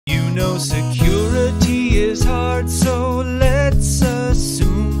know security is hard, so let's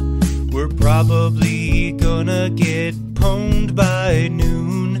assume we're probably gonna get pwned by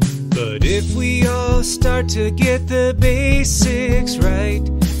noon. But if we all start to get the basics right,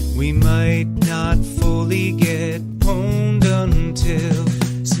 we might not fully get pwned until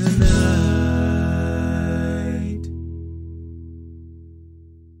tonight.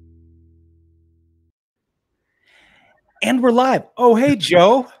 And we're live. Oh, hey,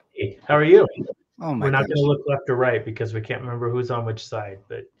 Joe. Hey, how are you? Oh my We're not gosh. going to look left or right because we can't remember who's on which side.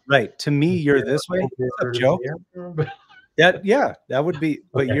 But Right. To me, you're this way. What's up, Joe? Yeah, that would be.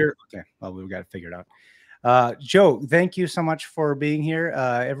 But Okay. you're okay. Well, we've got to figure it out. Joe, thank you so much for being here.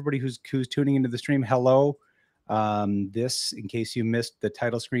 Everybody who's tuning into the stream, hello. This, in case you missed the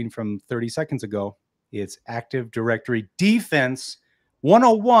title screen from 30 seconds ago, it's Active Directory Defense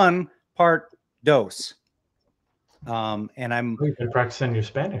 101 Part Dos. And I'm You've been practicing your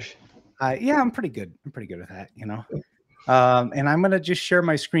Spanish. yeah, I'm pretty good. I'm pretty good with that, you know. And I'm gonna just share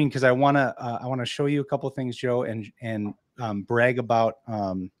my screen because I wanna show you a couple of things, Joe, and brag about.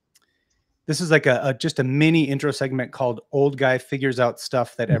 This is like just a mini intro segment called "Old Guy Figures Out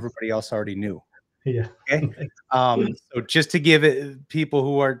Stuff That Everybody Else Already Knew." Yeah. Okay. So just to give people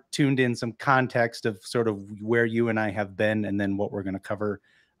who are tuned in some context of sort of where you and I have been, and then what we're going to cover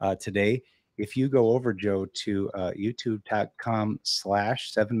today. If you go over, Joe, to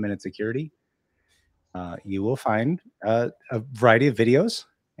youtube.com/7minutesecurity, you will find a variety of videos,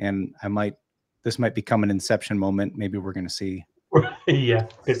 and this might become an inception moment. Maybe we're going to see Yeah.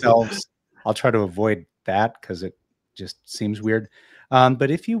 ourselves. I'll try to avoid that because it just seems weird.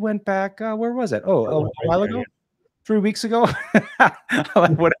 But if you went back, where was it? Oh, a while ago, 3 weeks ago,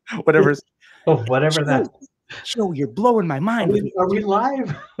 whatever. Oh, whatever that. Joe, you're blowing my mind. Are we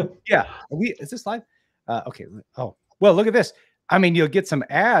live? Yeah. Is this live? Okay. Oh, well, look at this. I mean, you'll get some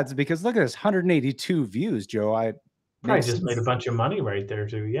ads because look at this, 182 views, Joe. I just made a bunch of money right there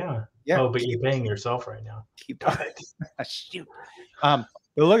too. Yeah. Yeah. Oh, but you're paying yourself right now. Keep shoot. But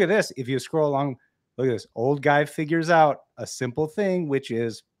look at this. If you scroll along, look at this. Old guy figures out a simple thing, which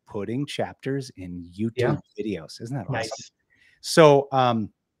is putting chapters in YouTube videos. Isn't that awesome? Nice. So,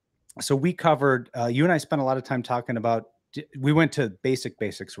 so we covered, you and I spent a lot of time talking about, we went to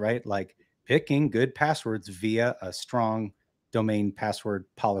basics, right? Like picking good passwords via a strong domain password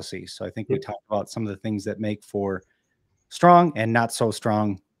policy. So I think we talked about some of the things that make for strong and not so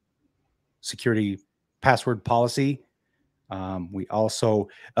strong security password policy. We also,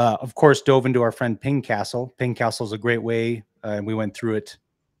 of course, dove into our friend Ping Castle. Ping Castle is a great way, and we went through it,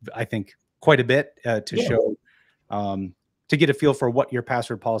 I think, quite a bit to show, to get a feel for what your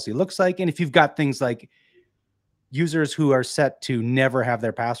password policy looks like. And if you've got things like users who are set to never have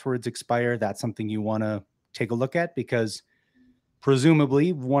their passwords expire, that's something you want to take a look at because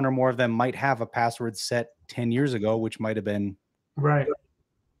presumably one or more of them might have a password set 10 years ago, which might have been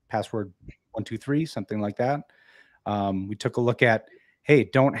password 123, something like that. We took a look at, hey,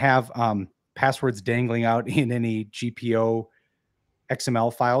 don't have passwords dangling out in any GPO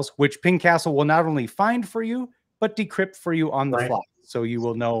XML files, which Ping Castle will not only find for you, but decrypt for you on the fly. So you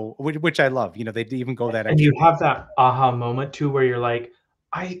will know, which I love. You know, they even go that extra. And you have that aha moment too, where you're like,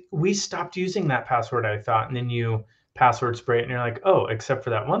 we stopped using that password, I thought. And then you password spray it and you're like, oh, except for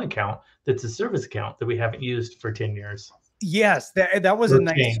that one account that's a service account that we haven't used for 10 years. Yes, that was a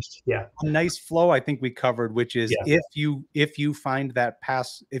nice flow I think we covered, which is if you find a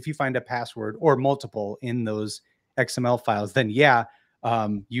password or multiple in those XML files, then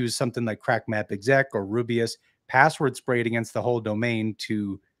use something like crackmap exec or Rubius, password spray it against the whole domain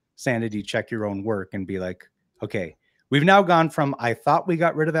to sanity check your own work and be like, okay, we've now gone from I thought we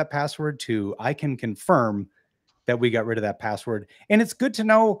got rid of that password to I can confirm that we got rid of that password. And it's good to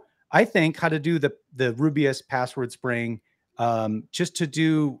know, I think, how to do the Rubius password spraying. Just to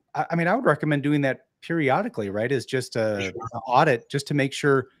do, I mean, I would recommend doing that periodically, right? Is just an audit just to make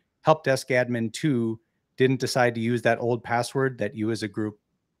sure help desk admin 2 didn't decide to use that old password that you as a group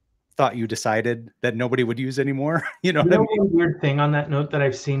thought you decided that nobody would use anymore. You know what I mean? One weird thing on that note that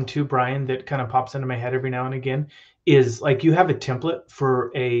I've seen too, Brian, that kind of pops into my head every now and again is like you have a template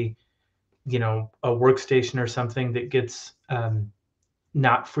for a workstation or something that gets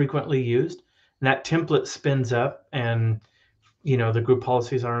not frequently used. And that template spins up and the group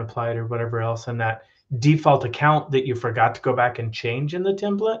policies aren't applied or whatever else. And that default account that you forgot to go back and change in the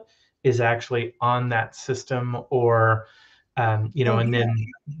template is actually on that system or, and then,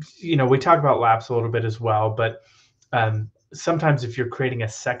 we talk about laps a little bit as well, but sometimes if you're creating a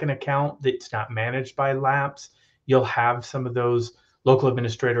second account that's not managed by laps, you'll have some of those local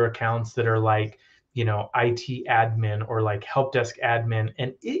administrator accounts that are like IT admin or like help desk admin,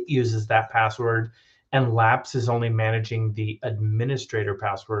 and it uses that password, and Laps is only managing the administrator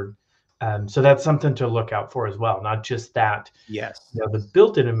password. So that's something to look out for as well. Not just that, Yes. the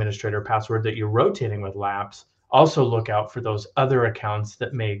built-in administrator password that you're rotating with Laps. Also look out for those other accounts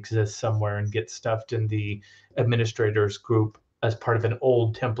that may exist somewhere and get stuffed in the administrators group as part of an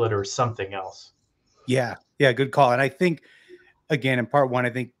old template or something else. Yeah. Yeah. Good call. And I think, again, in part one, I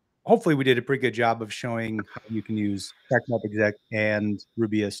think hopefully we did a pretty good job of showing how you can use TechNet Exec and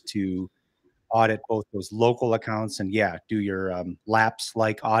Rubius to audit both those local accounts and do your Laps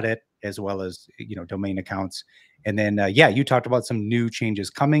like audit as well as domain accounts. And then you talked about some new changes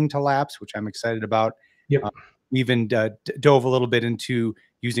coming to Laps, which I'm excited about. Yep. We even dove a little bit into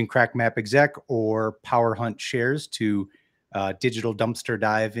using Crack Map Exec or Power Hunt shares to digital dumpster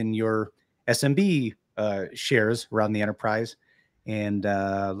dive in your SMB shares around the enterprise. And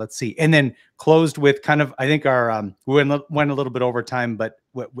let's see, and then closed with kind of, I think our we went a little bit over time, but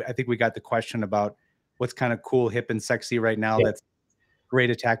I think we got the question about what's kind of cool, hip, and sexy right now. Yeah. That's great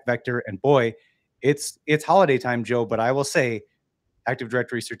attack vector. And boy, it's holiday time, Joe. But I will say, Active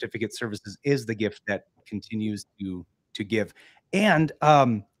Directory certificate services is the gift that continues to give. And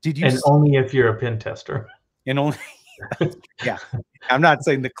did you? And only if you're a pen tester. And only. Yeah, I'm not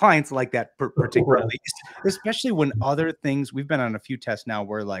saying the clients like that particularly, especially when other things, we've been on a few tests now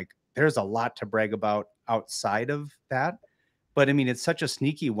where like there's a lot to brag about outside of that. But I mean, it's such a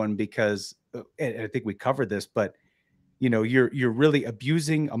sneaky one because I think we covered this, but you're really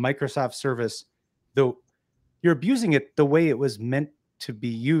abusing a Microsoft service, though you're abusing it the way it was meant to be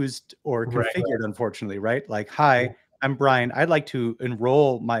used or configured, unfortunately, right? Like, hi, I'm Brian. I'd like to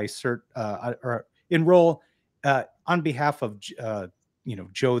enroll my or enroll on behalf of Joe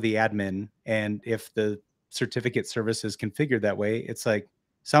the admin, and if the certificate service is configured that way, it's like,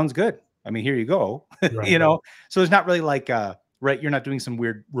 sounds good. I mean, here you go. So it's not really like you're not doing some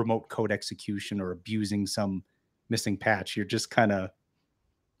weird remote code execution or abusing some missing patch. You're just kind of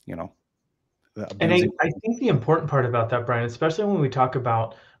and I think the important part about that, Brian, especially when we talk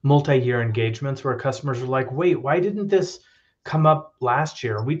about multi-year engagements where customers are like, wait, why didn't this come up last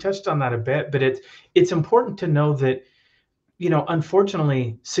year? We touched on that a bit, but it's important to know that,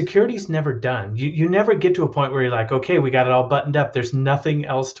 unfortunately, security's never done. You never get to a point where you're like, okay, we got it all buttoned up. There's nothing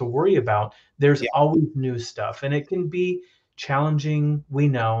else to worry about. There's always new stuff, and it can be challenging, we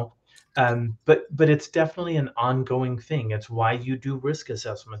know. But it's definitely an ongoing thing. It's why you do risk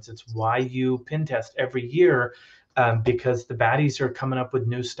assessments. It's why you pen test every year, because the baddies are coming up with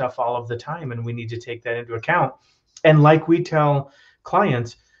new stuff all of the time, and we need to take that into account. And like we tell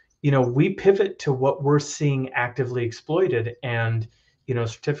clients, we pivot to what we're seeing actively exploited, and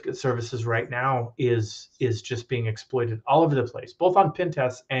certificate services right now is just being exploited all over the place, both on pen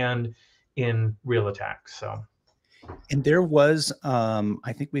tests and in real attacks. So. And there was,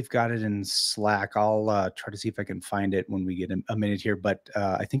 I think we've got it in Slack. I'll try to see if I can find it when we get a minute here. But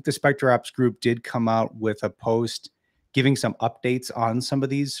I think the Spectre Ops group did come out with a post giving some updates on some of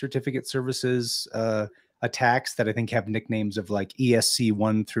these certificate services attacks that I think have nicknames of like ESC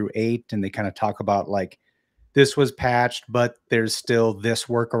 1 through 8. And they kind of talk about like, this was patched, but there's still this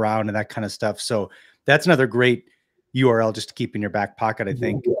workaround and that kind of stuff. So that's another great URL just to keep in your back pocket, I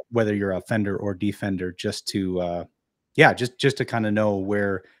think, whether you're a fender or defender, just to just to kind of know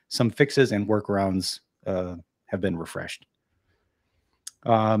where some fixes and workarounds have been refreshed.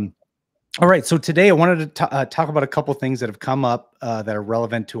 All right, so today I wanted to talk about a couple things that have come up that are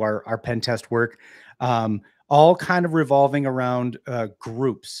relevant to our pen test work, all kind of revolving around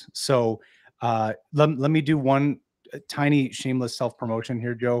groups. So let me do one tiny shameless self-promotion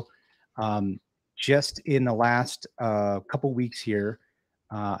here, Joe. Just in the last couple weeks here,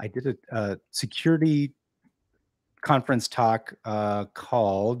 I did a security conference talk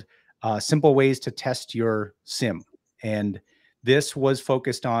called Simple Ways to Test Your SIM. And this was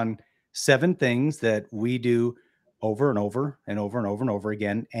focused on 7 things that we do over and over and over and over and over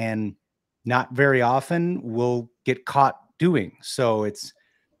again, and not very often we'll get caught doing. So it's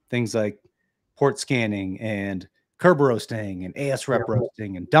things like port scanning and curb roasting and ASREP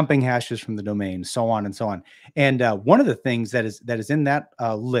roasting and dumping hashes from the domain, so on and so on. And one of the things that is in that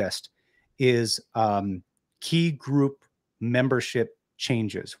list is key group membership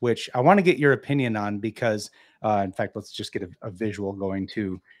changes, which I want to get your opinion on because, in fact, let's just get a visual going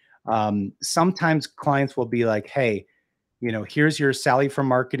too. Sometimes clients will be like, hey, here's your Sally from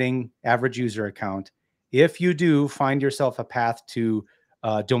Marketing average user account. If you do find yourself a path to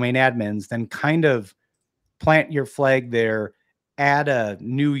domain admins, then kind of plant your flag there, add a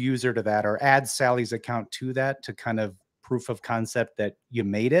new user to that, or add Sally's account to that to kind of proof of concept that you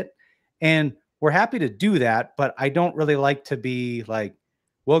made it. And we're happy to do that, but I don't really like to be like,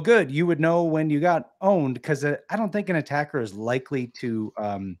 well, good, you would know when you got owned, because I don't think an attacker is likely to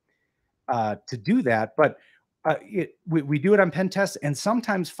do that. But we do it on pen tests, and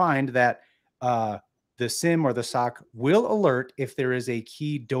sometimes find that the SIM or the SOC will alert if there is a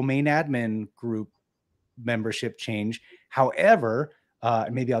key domain admin group membership change. However,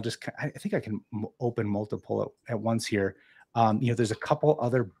 maybe I'll just, I think I can open multiple at once here. There's a couple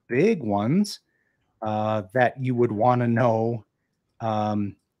other big ones that you would want to know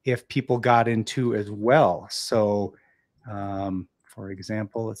if people got into as well. So, for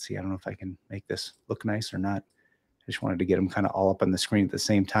example, let's see, I don't know if I can make this look nice or not. I just wanted to get them kind of all up on the screen at the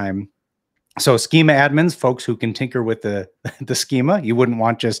same time. So schema admins, folks who can tinker with the schema. You wouldn't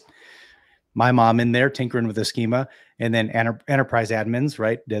want just my mom in there tinkering with the schema. And then enterprise admins,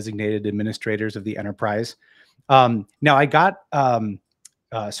 right? Designated administrators of the enterprise. Now I got,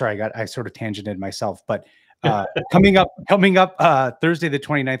 sorry, I sort of tangented myself, but coming up Thursday the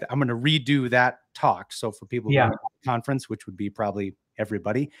 29th, I'm going to redo that talk. So for people who are at the conference, which would be probably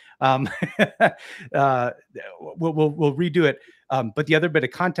everybody, we'll redo it. But the other bit of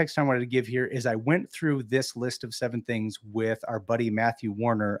context I wanted to give here is I went through this list of 7 things with our buddy Matthew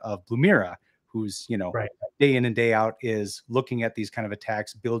Warner of Blumira, who's, day in and day out is looking at these kind of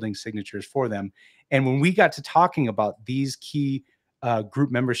attacks, building signatures for them. And when we got to talking about these key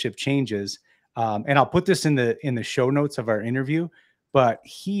group membership changes, and I'll put this in the show notes of our interview, but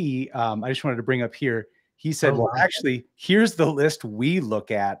I just wanted to bring up here, he said, well, actually, here's the list we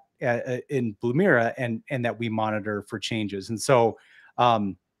look at in Blumira and that we monitor for changes. And so,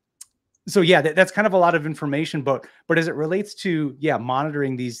 yeah, that's kind of a lot of information, but as it relates to,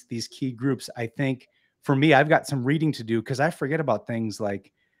 monitoring these key groups, I think for me, I've got some reading to do, because I forget about things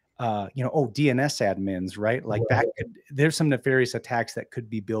like, DNS admins, right? Like there's some nefarious attacks that could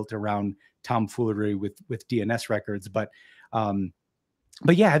be built around tomfoolery with DNS records. But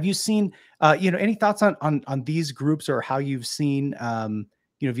yeah, have you seen, any thoughts on these groups, or how you've seen,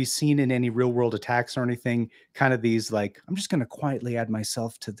 have you seen in any real world attacks or anything, kind of these, like, I'm just going to quietly add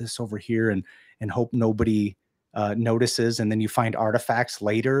myself to this over here and hope nobody notices. And then you find artifacts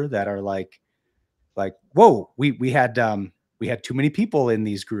later that are like, whoa, we had too many people in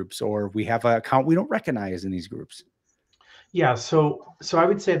these groups, or we have an account we don't recognize in these groups. Yeah, so I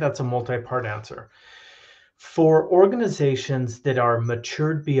would say that's a multi-part answer. For organizations that are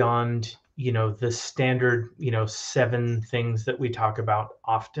matured beyond, the standard, 7 things that we talk about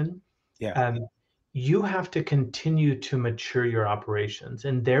often, you have to continue to mature your operations,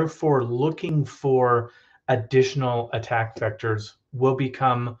 and therefore looking for additional attack vectors will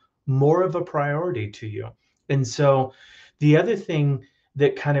become more of a priority to you. And so the other thing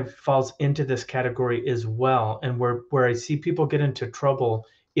that kind of falls into this category as well, and where I see people get into trouble,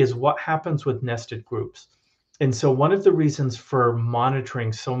 is what happens with nested groups. And so one of the reasons for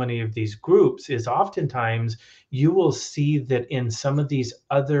monitoring so many of these groups is oftentimes you will see that in some of these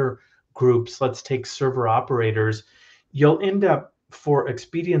other groups, let's take server operators, you'll end up, for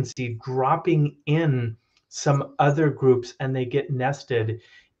expediency, dropping in some other groups, and they get nested.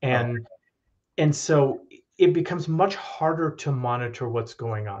 And so it becomes much harder to monitor what's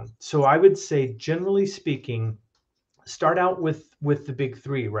going on. So I would say, generally speaking, start out with the big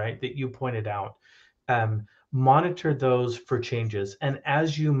 3, right, that you pointed out. Monitor those for changes. And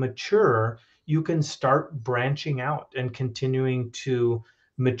as you mature, you can start branching out and continuing to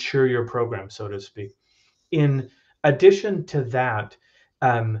mature your program, so to speak. In addition to that,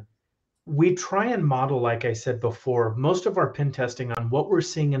 we try and model, like I said before, most of our pen testing on what we're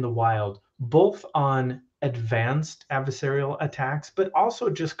seeing in the wild, both on advanced adversarial attacks, but also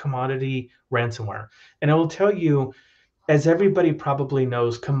just commodity ransomware. And I will tell you, as everybody probably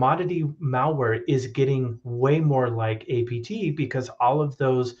knows, commodity malware is getting way more like APT, because all of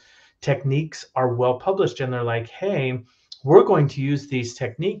those techniques are well published, and they're like, hey, we're going to use these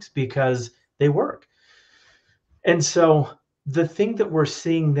techniques because they work. And so the thing that we're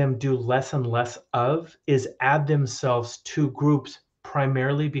seeing them do less and less of is add themselves to groups,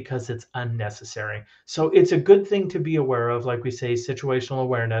 primarily because it's unnecessary. So it's a good thing to be aware of, like we say, situational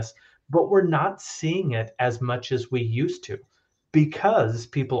awareness, but we're not seeing it as much as we used to, because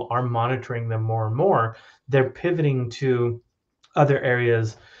people are monitoring them more and more. They're pivoting to other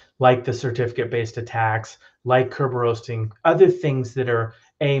areas like the certificate-based attacks, like Kerberoasting, other things that are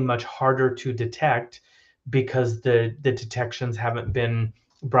much harder to detect, because the detections haven't been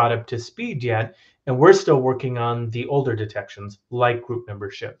brought up to speed yet. And we're still working on the older detections, like group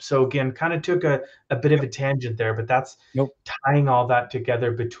membership. So again, kind of took a bit of a tangent there, but that's tying all that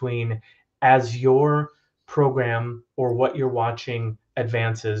together between, as your program or what you're watching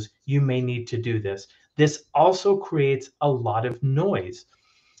advances, you may need to do this. This also creates a lot of noise.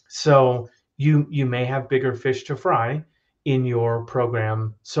 So you may have bigger fish to fry in your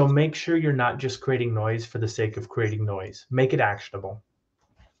program. So make sure you're not just creating noise for the sake of creating noise. Make it actionable.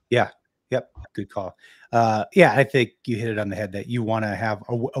 Yeah. Yep. Good call. Yeah, I think you hit it on the head that you want to have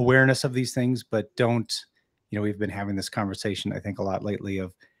awareness of these things, but don't, we've been having this conversation, I think, a lot lately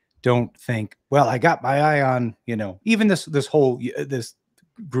of don't think, well, I got my eye on, even this whole, this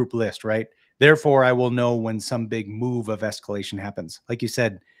group list, right? Therefore, I will know when some big move of escalation happens. Like you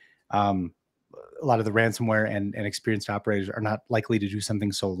said, a lot of the ransomware and experienced operators are not likely to do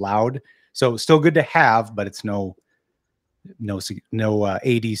something so loud. So still good to have, but it's no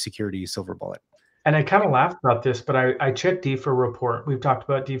AD security silver bullet. And I kind of laughed about this, but I checked DFIR report. We've talked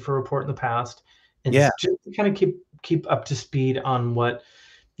about DFIR report in the past, and Yeah, just to kind of keep up to speed on what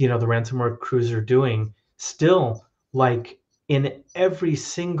the ransomware crews are doing. Still, like in every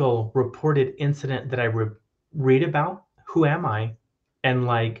single reported incident that I read about, who am I? And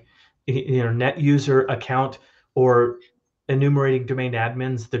like net user account or enumerating domain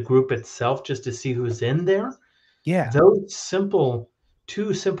admins, the group itself, just to see who's in there. yeah, Those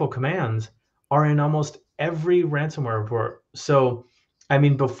two simple commands are in almost every ransomware report. So, I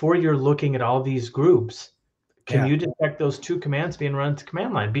mean, before you're looking at all these groups, can yeah, you detect those two commands being run to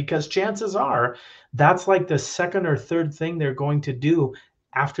command line? Because chances are that's like the second or third thing they're going to do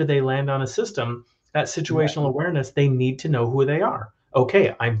after they land on a system. That situational awareness, they need to know who they are.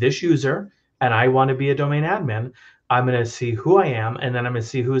 Okay, I'm this user and I want to be a domain admin. I'm going to see who I am, and then I'm going to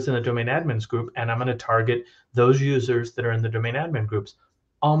see who's in the domain admins group, and I'm going to target those users that are in the domain admin groups.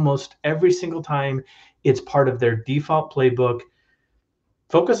 Almost every single time, it's part of their default playbook.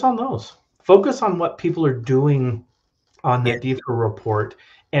 Focus on those. Focus on what people are doing on yeah, that DFIR report.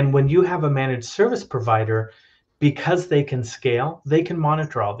 And when you have a managed service provider, because they can scale, they can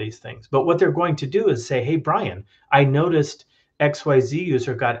monitor all these things. But what they're going to do is say, hey, Brian, I noticed XYZ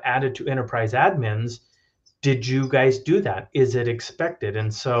user got added to enterprise admins. Did you guys do that? Is it expected?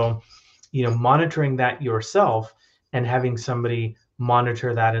 And so, monitoring that yourself and having somebody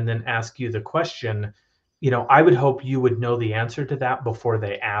monitor that and then ask you the question, I would hope you would know the answer to that before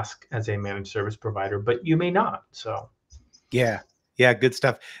they ask as a managed service provider, but you may not. So yeah, yeah, good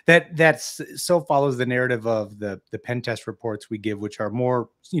stuff. That's so follows the narrative of the pen test reports we give, which are more,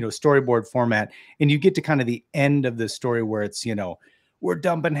 storyboard format. And you get to kind of the end of the story where it's, we're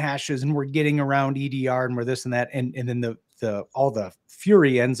dumping hashes and we're getting around EDR and we're this and that. And then all the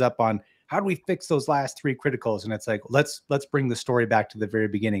fury ends up on how do we fix those last three criticals? And it's like, let's bring the story back to the very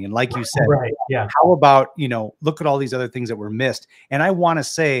beginning. And like you said, right, yeah. How about, look at all these other things that were missed. And I want to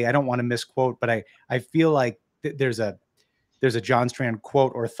say, I don't want to misquote, but I feel like there's a John Strand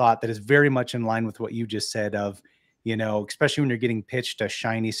quote or thought that is very much in line with what you just said of, especially when you're getting pitched a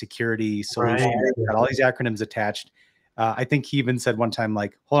shiny security solution, Right. got all these acronyms attached. I think he even said one time,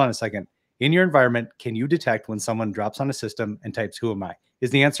 like, hold on a second, in your environment, can you detect when someone drops on a system and types, who am I? Is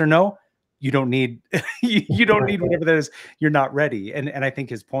the answer no? You don't need, you don't need whatever that is. You're not ready. And I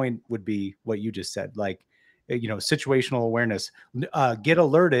think his point would be what you just said, like, situational awareness, get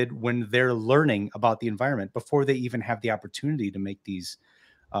alerted when they're learning about the environment before they even have the opportunity to make these,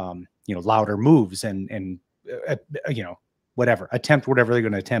 louder moves and whatever, attempt whatever they're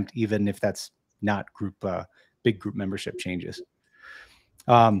going to attempt, even if that's not big group membership changes.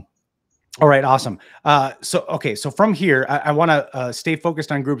 All right. Awesome. So from here, I want to stay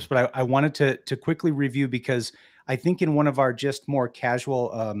focused on groups, but I wanted to quickly review, because I think in one of our just more casual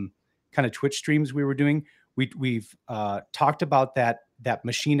kind of Twitch streams we were doing, we've talked about that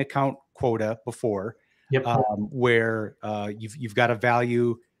machine account quota before, Yep. where you've got a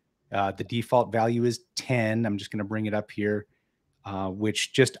value. The default value is 10. I'm just going to bring it up here,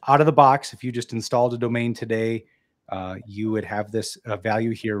 which just out of the box, if you just installed a domain today, you would have this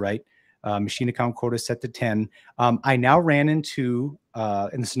value here, right? Machine account quota set to 10. I now ran into,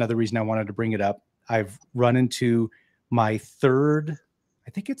 and this is another reason I wanted to bring it up, I've run into my third,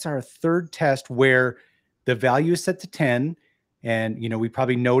 I think it's our third test where the value is set to 10. And, we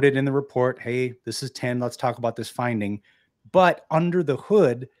probably noted in the report, hey, this is 10. Let's talk about this finding. But under the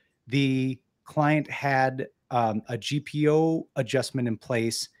hood, the client had a GPO adjustment in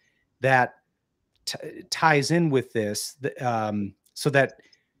place that ties in with this, so that,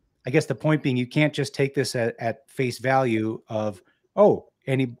 I guess the point being, you can't just take this at face value of, oh,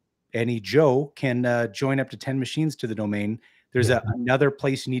 any Joe can join up to 10 machines to the domain. There's another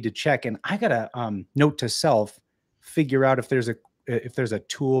place you need to check. And I got to note to self, figure out if there's a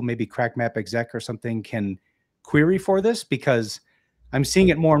tool, maybe CrackMap exec or something, can query for this, because I'm seeing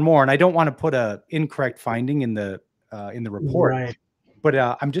it more and more, and I don't want to put a incorrect finding in the report. Right. But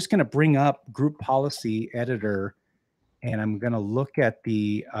I'm just going to bring up group policy editor, and I'm going to look at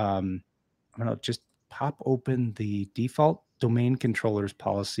the, I'm going to just pop open the default domain controllers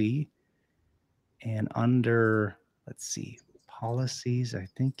policy. And under, let's see, policies, I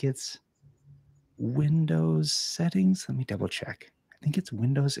think it's Windows settings. Let me double check. I think it's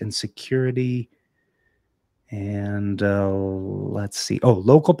Windows and security. And let's see. Oh,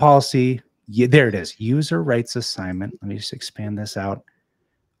 local policy. Yeah, there it is. User rights assignment. Let me just expand this out.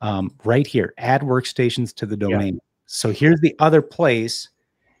 Right here, add workstations to the domain. Yeah. So here's the other place,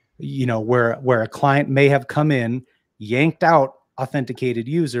 you know, where a client may have come in, yanked out authenticated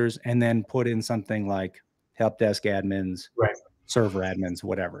users, and then put in something like help desk admins, right, server admins,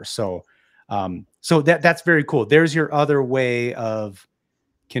 whatever. So, so that's very cool. There's your other way of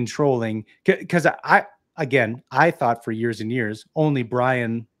controlling, because I thought for years and years only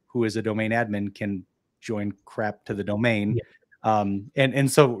Brian, who is a domain admin, can join crap to the domain. Yeah. And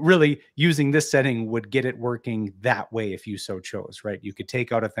so really using this setting would get it working that way if you so chose, right? You could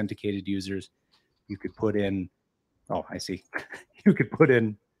take out authenticated users. You could put in, oh, I see. You could put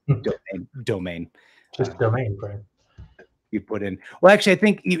in domain. Just domain, right? You put in, well, actually, I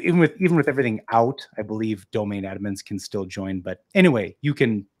think even with everything out, I believe domain admins can still join. But anyway, you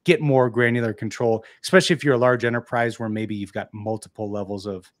can get more granular control, especially if you're a large enterprise where maybe you've got multiple levels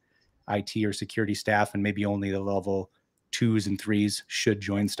of IT or security staff, and maybe only the level 2s and 3s should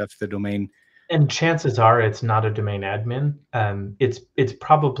join stuff to the domain. And chances are it's not a domain admin. It's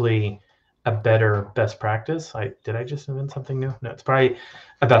probably a better best practice. Did I just invent something new? No, it's probably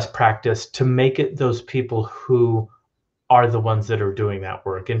a best practice to make it those people who are the ones that are doing that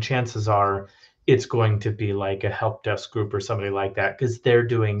work. And chances are it's going to be like a help desk group or somebody like that, because they're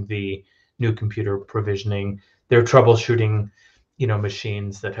doing the new computer provisioning, they're troubleshooting, you know,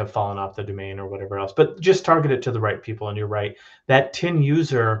 machines that have fallen off the domain or whatever else. But just target it to the right people. And you're right, that 10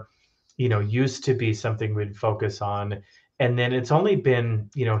 user, you know, used to be something we'd focus on. And then it's only been,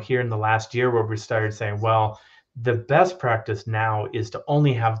 you know, here in the last year where we started saying, well, the best practice now is to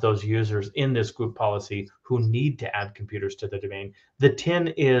only have those users in this group policy who need to add computers to the domain. The 10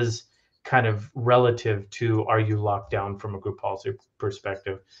 is kind of relative to, are you locked down from a group policy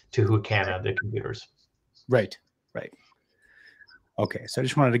perspective to who can add the computers? Right, right. Okay, so I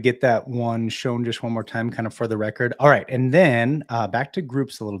just wanted to get that one shown just one more time, kind of for the record. All right, and then back to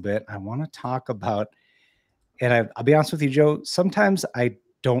groups a little bit. I want to talk about, and I'll be honest with you, Joe, sometimes I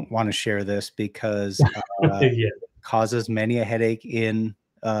don't want to share this because it causes many a headache in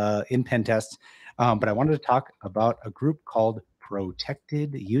pen tests. But I wanted to talk about a group called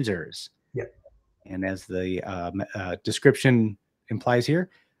protected users. Yeah. And as the description implies here,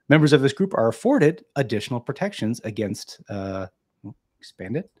 members of this group are afforded additional protections against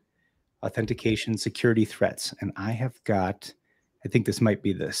expand it, authentication security threats. And I have got, I think this might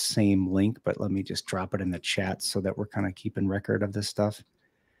be the same link, but let me just drop it in the chat so that we're kind of keeping record of this stuff.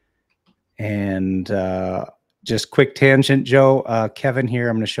 And just quick tangent, Joe, Kevin here,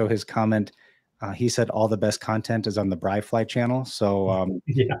 I'm going to show his comment. He said all the best content is on the Bryfly channel. So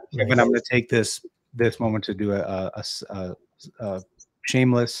yeah, Kevin, I'm going to take this moment to do a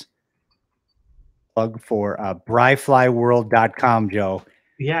shameless plug for bryflyworld.com, Joe.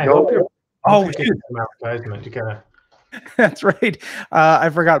 Yeah, I hope you're shoot. Some advertisement. You gotta. That's right. I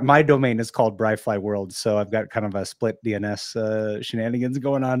forgot my domain is called Bryfly World, so I've got kind of a split DNS shenanigans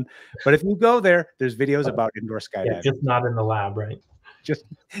going on. But if you go there, there's videos about indoor skydiving. Yeah, just not in the lab, right? Just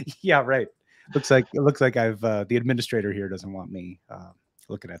yeah, right. Looks like I've the administrator here doesn't want me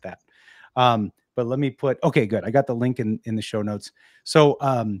looking at that. But let me put, okay, good. I got the link in the show notes. So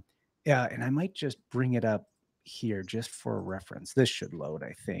yeah, and I might just bring it up here just for reference. This should load,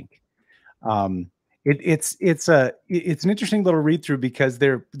 I think. It's an interesting little read through because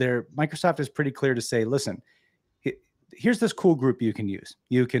Microsoft is pretty clear to say, listen, here's this cool group you can use.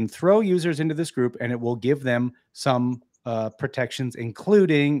 You can throw users into this group and it will give them some protections,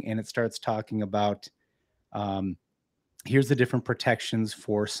 including, and it starts talking about, here's the different protections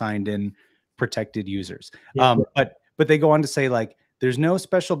for signed in protected users. Yeah. But they go on to say, like, there's no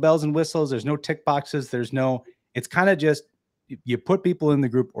special bells and whistles. There's no tick boxes. It's kind of just, you put people in the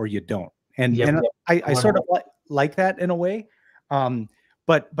group or you don't. And I sort of like that in a way.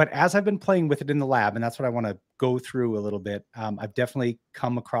 But as I've been playing with it in the lab, and that's what I want to go through a little bit, I've definitely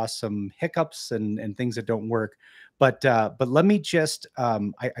come across some hiccups and things that don't work. But let me just, I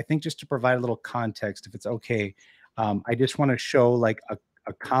think just to provide a little context, if it's okay, I just want to show like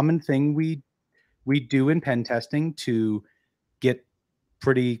a common thing we do in pen testing to get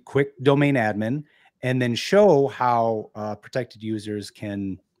pretty quick domain admin, and then show how protected users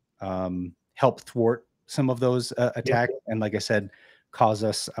can help thwart some of those attacks. And like I said, cause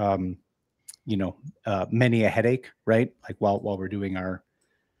us, many a headache, right? Like while we're doing our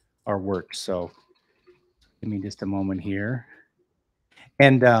work. So give me just a moment here.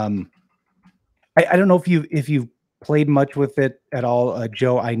 And I don't know if you've played much with it at all,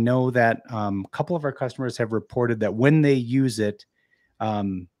 Joe. I know that a couple of our customers have reported that when they use it,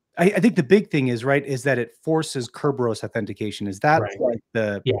 I think the big thing is that it forces Kerberos authentication. Is that Right. like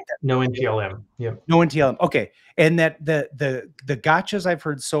the no NTLM? Yep. No NTLM. Okay. And that the gotchas I've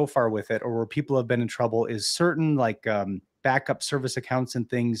heard so far with it, or where people have been in trouble, is certain like backup service accounts and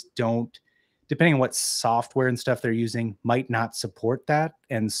things don't, depending on what software and stuff they're using, might not support that.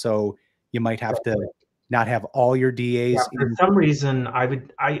 And so you might have to not have all your DAs. Yeah, for some reason, I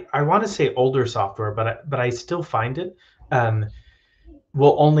want to say older software, but I still find it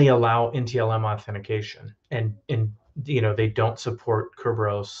will only allow NTLM authentication, and they don't support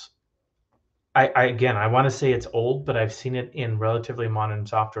Kerberos. I want to say it's old, but I've seen it in relatively modern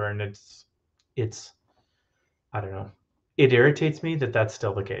software, and it's I don't know. It irritates me that that's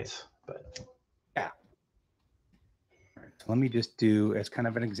still the case, but yeah. All right, so let me just do as kind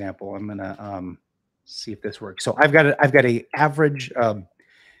of an example. I'm gonna see if this works. So I've got a average,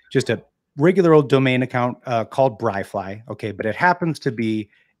 just a regular old domain account called Bryfly. Okay, but it happens to be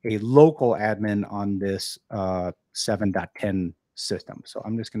a local admin on this 7.10 system. So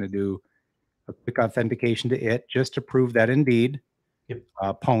I'm just going to do a quick authentication to it just to prove that indeed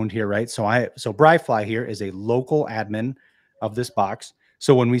pwned here, right? So Bryfly here is a local admin of this box.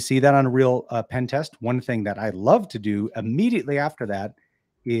 So when we see that on a real pen test, one thing that I love to do immediately after that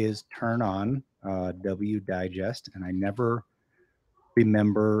is turn on wdigest, and I never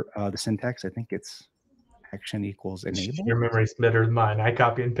remember the syntax. I think it's action equals enable. Your memory's better than mine. I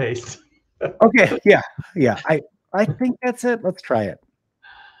copy and paste. Okay, yeah. I think that's it. Let's try it.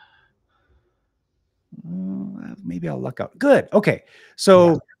 Maybe I'll luck out. Good. Okay,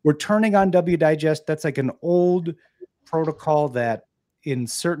 so we're turning on wdigest. That's like an old protocol that in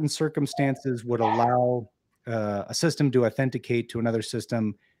certain circumstances would allow a system to authenticate to another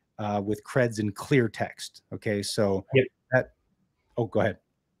system with creds in clear text. Okay, so that. Oh, go ahead.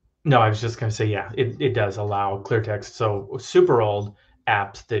 No, I was just going to say, yeah, it does allow clear text. So super old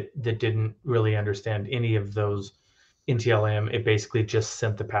apps that didn't really understand any of those NTLM, it basically just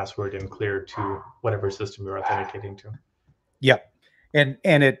sent the password in clear to whatever system you're authenticating to. Yep. And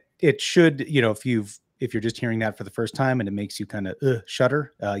it should, if you're just hearing that for the first time and it makes you kind of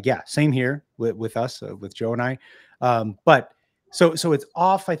shudder. Yeah, same here with us, with Joe and I. But so it's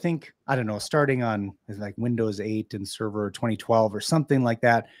off, I think, I don't know, starting on like Windows 8 and Server 2012 or something like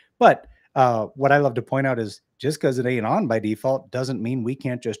that. But what I love to point out is just because it ain't on by default doesn't mean we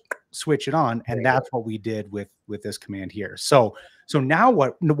can't just switch it on. And that's what we did with this command here. So now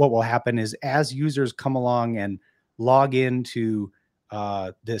what will happen is as users come along and log into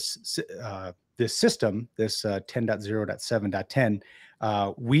this system, this 10.0.7.10,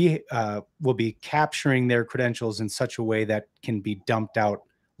 we will be capturing their credentials in such a way that can be dumped out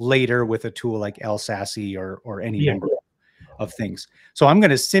later with a tool like lsassy or any number of things. So I'm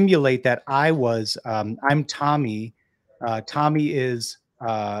going to simulate that I'm Tommy. Tommy is,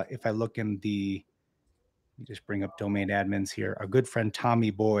 if I look in just bring up domain admins here, our good friend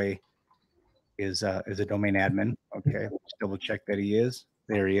Tommy Boy is a domain admin. Okay, let's double check that he is.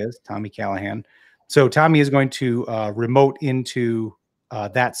 There he is, Tommy Callahan. So Tommy is going to remote into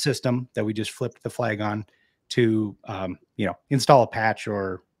that system that we just flipped the flag on to install a patch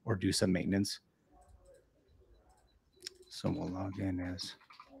or do some maintenance. So we'll log in as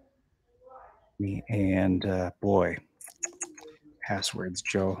me, and boy, passwords,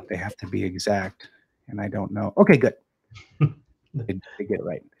 Joe, they have to be exact, and I don't know. Okay, good. They get it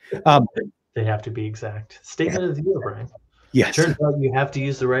right. They have to be exact. Statement of the year, Brian. Yes. Turns out you have to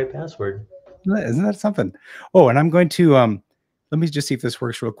use the right password. Isn't that something? Oh, and I'm going to let me just see if this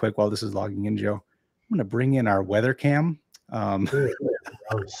works real quick while this is logging in, Joe. I'm going to bring in our weather cam.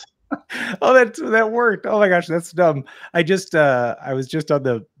 Oh, that worked. Oh my gosh, that's dumb. I was just on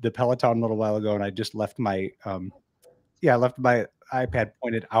the Peloton a little while ago, and I just left my left my iPad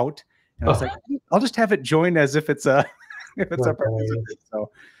pointed out, and I was like, I'll just have it join as if it's a participant.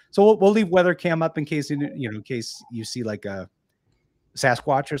 So we'll leave weather cam up in case in case you see like a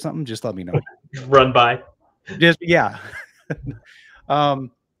Sasquatch or something. Just let me know. Run by. Just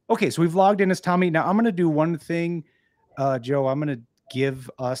okay, so we've logged in as Tommy. Now I'm going to do one thing, Joe. I'm going to give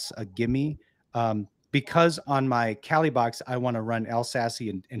us a gimme because on my Kali box I want to run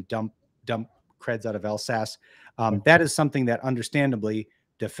lsassy and dump creds out of lsass. That is something that understandably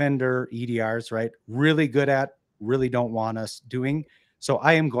Defender EDRs, right, really good at, really don't want us doing. So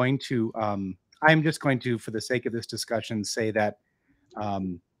I am going to I'm just going to, for the sake of this discussion, say that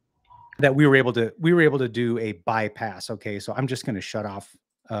that we were able to do a bypass. Okay, so I'm just going to shut off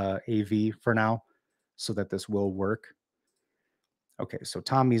AV for now so that this will work. Okay, so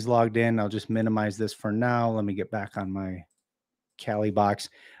Tommy's logged in. I'll just minimize this for now. Let me get back on my Kali box.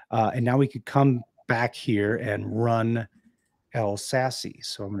 And now we could come back here and run lsassy.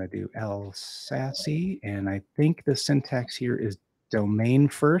 So I'm going to do lsassy. And I think the syntax here is domain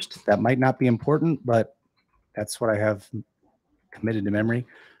first. That might not be important, but that's what I have committed to memory.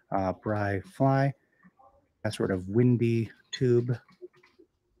 Bry fly, password of windy tube.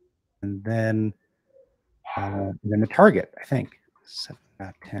 And then the target, I think.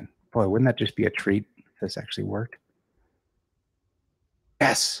 7.10. Boy, wouldn't that just be a treat if this actually worked?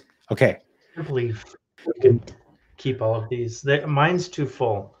 Yes. Okay. I can't believe we can keep all of these. Mine's too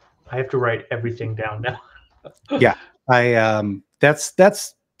full. I have to write everything down now. Yeah. That's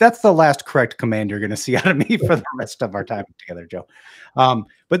the last correct command you're going to see out of me for the rest of our time together, Joe.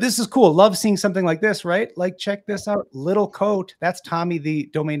 But this is cool. Love seeing something like this, right? Like, check this out. Little coat. That's Tommy, the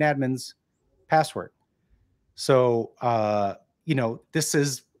domain admin's password. So, this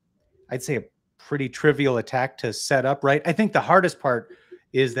is, I'd say, a pretty trivial attack to set up, right? I think the hardest part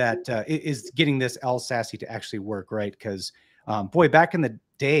is that is getting this lsassy to actually work, right? Because, boy, back in the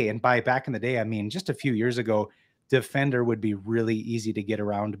day, and by back in the day, I mean just a few years ago, Defender would be really easy to get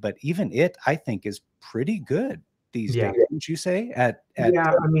around, but even it, I think, is pretty good these days, wouldn't you say? Yeah,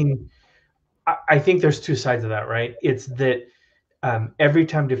 I mean, I think there's two sides of that, right? It's that every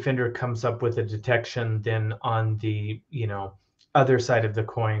time Defender comes up with a detection, then on the other side of the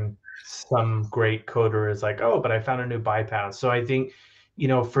coin, some great coder is like, oh, but I found a new bypass. So I think,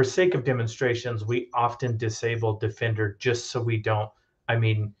 for sake of demonstrations, we often disable Defender just so we don't,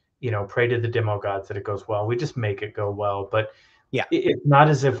 pray to the demo gods that it goes well. We just make it go well. But yeah, it's not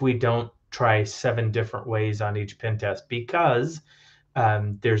as if we don't try 7 different ways on each pen test, because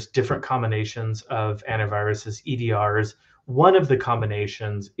there's different combinations of antiviruses, EDRs. One of the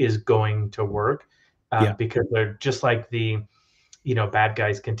combinations is going to work because they're just like the, bad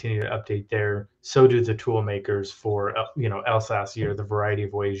guys continue to update there. So do the tool makers for, lsassy, or the variety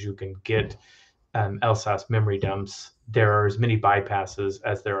of ways you can get lsass memory dumps. There are as many bypasses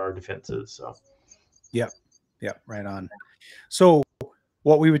as there are defenses. So, yeah, right on. So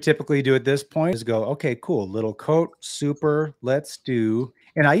what we would typically do at this point is go, okay, cool, little coat, super, let's do,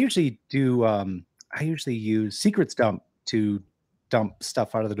 and I usually use secrets dump to dump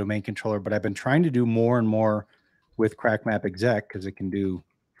stuff out of the domain controller, but I've been trying to do more and more with crackmap exec because it can do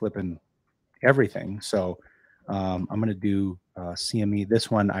flipping everything. So I'm going to do CME. This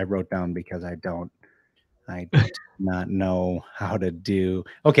one I wrote down because I do not know how to do.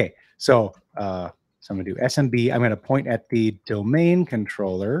 Okay, so I'm going to do SMB. I'm going to point at the domain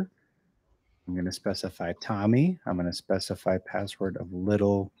controller. I'm going to specify Tommy. I'm going to specify password of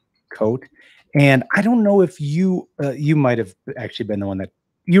little coat. And I don't know if you might have actually been the one that,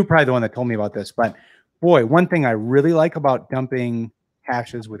 you're probably the one that told me about this, but boy, one thing I really like about dumping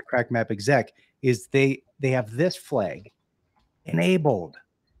hashes with crackmap exec is they have this flag enabled.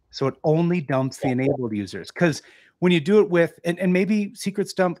 So it only dumps the enabled users. Because when you do it with, and maybe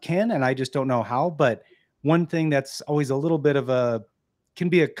secrets dump can, and I just don't know how, but one thing that's always a little bit of can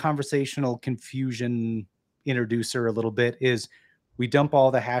be a conversational confusion introducer a little bit is we dump all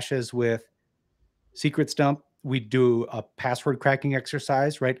the hashes with secrets dump. We do a password cracking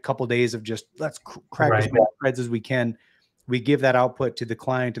exercise, right? A couple days of just let's crack as many threads as we can. We give that output to the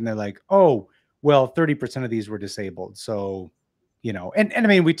client and they're like, oh, well, 30% of these were disabled. So, and I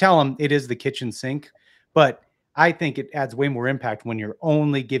mean, we tell them it is the kitchen sink, but I think it adds way more impact when you're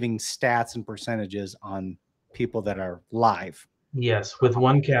only giving stats and percentages on people that are live. Yes, with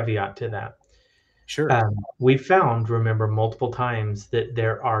one caveat to that. Sure. We found, remember, multiple times that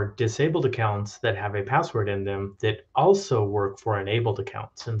there are disabled accounts that have a password in them that also work for enabled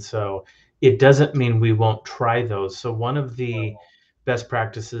accounts. And so it doesn't mean we won't try those. So one of the best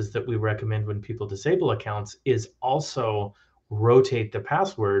practices that we recommend when people disable accounts is also rotate the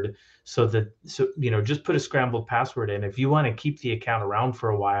password so just put a scrambled password in. If you want to keep the account around for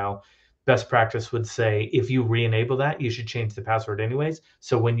a while, best practice would say, if you re-enable that, you should change the password anyways.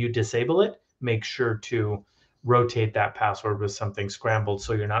 So when you disable it, make sure to rotate that password with something scrambled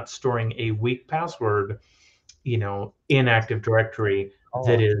so you're not storing a weak password, in Active Directory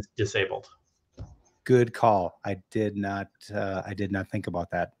that is disabled. Good call. I did not think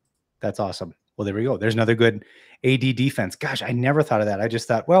about that. That's awesome. Well, there we go. There's another good AD defense. Gosh, I never thought of that. I just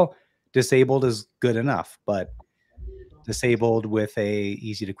thought, well, disabled is good enough, but disabled with a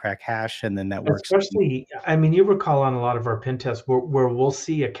easy to crack hash, and then that works. Especially, I mean, you recall on a lot of our pen tests where we'll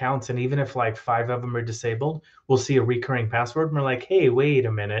see accounts, and even if like 5 of them are disabled, we'll see a recurring password, and we're like, hey, wait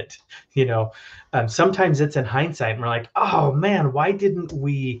a minute, you know. Sometimes it's in hindsight, and we're like, oh man, why didn't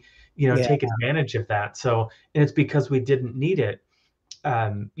we, take advantage of that? So, and it's because we didn't need it.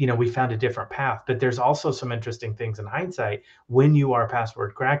 We found a different path. But there's also some interesting things in hindsight when you are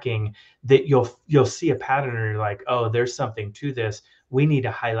password cracking that you'll see a pattern and you're like, oh, there's something to this. We need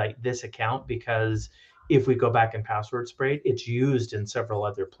to highlight this account because if we go back and password spray it, it's used in several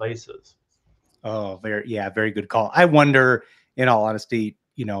other places. Oh, very good call. I wonder, in all honesty,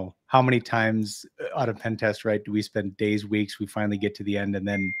 how many times on a pen test, right, do we spend days, weeks, we finally get to the end and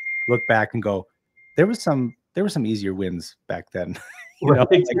then look back and go, there was some easier wins back then.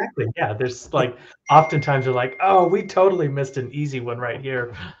 Exactly. Yeah. There's like, oftentimes you're like, oh, we totally missed an easy one right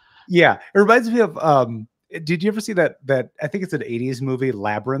here. Yeah. It reminds me of, did you ever see that I think it's an 80s movie,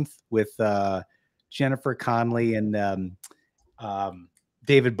 Labyrinth, with Jennifer Connelly and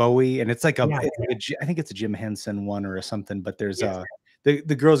David Bowie, and it's like I think it's a Jim Henson one or something, but there's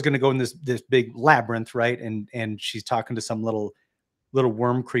the girl's going to go in this big labyrinth, right? And she's talking to some little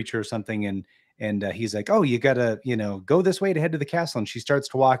worm creature or something, and he's like, oh, you gotta go this way to head to the castle, and she starts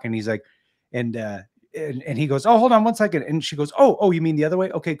to walk, and he's like, and he goes, oh, hold on one second, and she goes, oh, you mean the other way?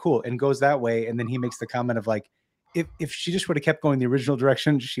 Okay, cool, and goes that way, and then he makes the comment of like, if she just would have kept going the original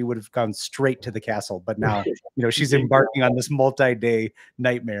direction, she would have gone straight to the castle. But now, she's embarking on this multi-day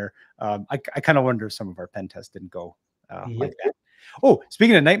nightmare. I kind of wonder if some of our pen tests didn't go like that. Oh,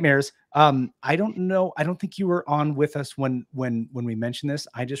 speaking of nightmares, I don't know. I don't think you were on with us when we mentioned this.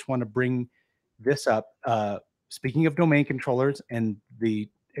 I just want to bring this up. Speaking of domain controllers and the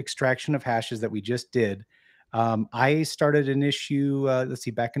extraction of hashes that we just did, I started an issue,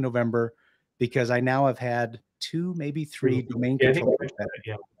 back in November, because I now have had 2, maybe 3 domain controllers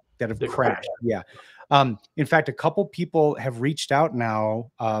that have crashed. Yeah. In fact, a couple people have reached out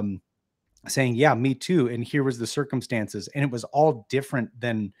now saying, yeah, me too. And here was the circumstances. And it was all different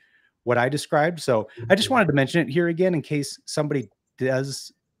than what I described. So I just wanted to mention it here again, in case somebody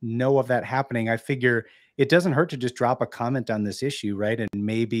does know of that happening. I figure it doesn't hurt to just drop a comment on this issue, right? And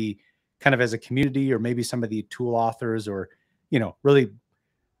maybe kind of as a community, or maybe some of the tool authors, or, really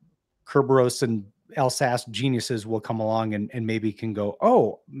Kerberos and LSASS geniuses will come along and maybe can go,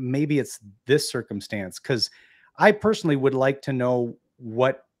 oh, maybe it's this circumstance. Because I personally would like to know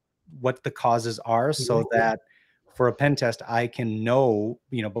what the causes are, so that for a pen test, I can know,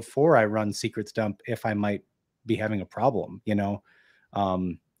 before I run secrets dump, if I might be having a problem,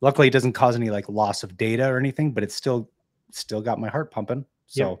 luckily it doesn't cause any like loss of data or anything, but it's still got my heart pumping.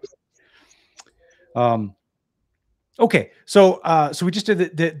 So, okay. So we just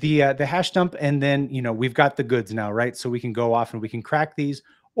did the hash dump, and then, we've got the goods now, right? So we can go off and we can crack these,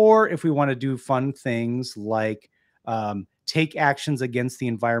 or if we want to do fun things like, take actions against the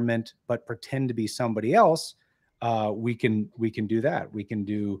environment, but pretend to be somebody else, we can do that. We can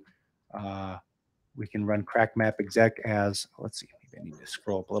do, we can run crack map exec as, let's see, maybe I need to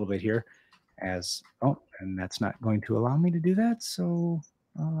scroll up a little bit here, as, and that's not going to allow me to do that. So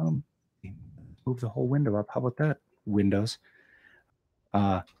move the whole window up. How about that? Windows,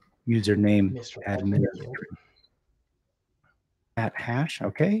 username admin at hash.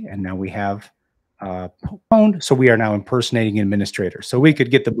 Okay. And now we have postponed. So we are now impersonating administrator. So we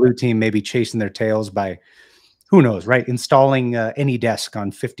could get the blue team maybe chasing their tails by, who knows, right? Installing any desk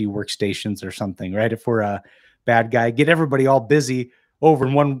on 50 workstations or something, right? If we're a bad guy, get everybody all busy over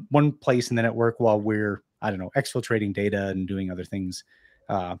in one place and then at work while we're, I don't know, exfiltrating data and doing other things.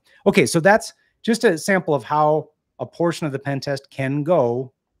 Okay, so that's just a sample of how a portion of the pen test can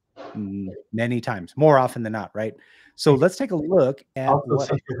go many times, more often than not, right? So let's take a look at also,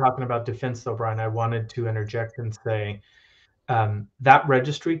 since we're talking about defense though, Brian, I wanted to interject and say that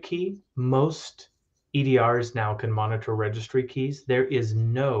registry key, most EDRs now can monitor registry keys. There is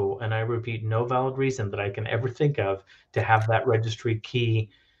no, and I repeat, no valid reason that I can ever think of to have that registry key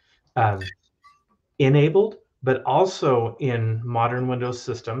enabled. But also in modern Windows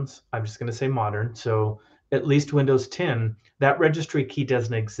systems, I'm just going to say modern, so at least Windows 10, that registry key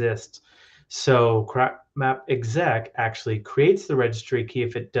doesn't exist. So crack map exec actually creates the registry key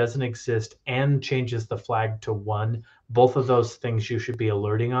if it doesn't exist and changes the flag to 1. Both of those things you should be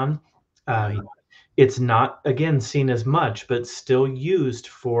alerting on. It's not, again, seen as much, but still used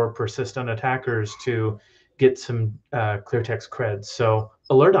for persistent attackers to get some clear text creds. So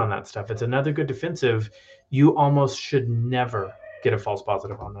alert on that stuff. It's another good defensive. You almost should never get a false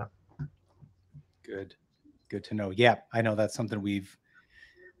positive on that. Good to know. Yeah, I know that's something we've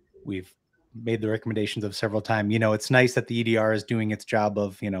made the recommendations of several times. You know, it's nice that the EDR is doing its job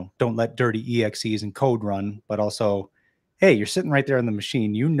of, you know, don't let dirty EXEs and code run, but also, hey, you're sitting right there on the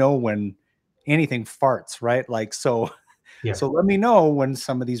machine. You know when anything farts, right? Like, so, Yeah. so let me know when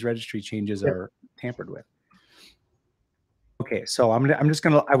some of these registry changes are tampered with. Okay, so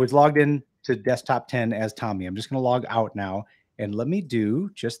I was logged in to desktop 10 as Tommy. I'm just gonna log out now, and let me do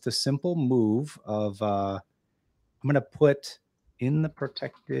just the simple move of I'm gonna put in the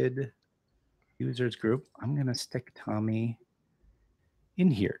protected users group, I'm gonna stick Tommy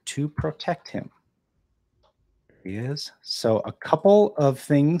in here to protect him. There he is. So a couple of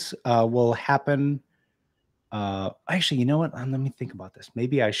things will happen. Actually, you know what? Let me think about this.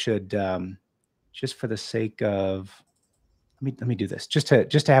 Maybe I should, just for the sake of, let me do this. Just to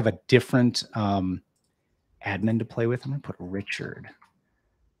have a different admin to play with. I'm gonna put Richard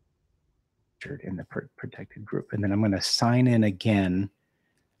in the protected group, and then I'm gonna sign in again.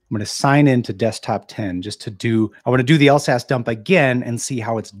 I'm going to sign into desktop 10 just to do, I want to do the LSASS dump again and see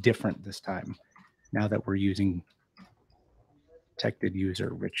how it's different this time. Now that we're using protected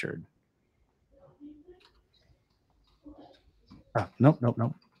user Richard. Oh, nope.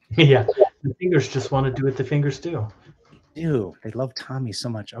 Yeah. The fingers just want to do what the fingers do. Ew, they love Tommy so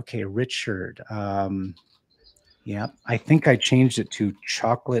much. Okay, Richard. Yeah, I think I changed it to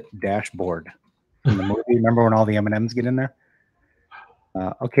chocolate dashboard in the movie. Remember when all the M&Ms get in there?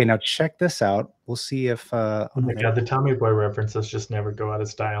 Okay, now check this out. We'll see if. Oh my God, the Tommy Boy references just never go out of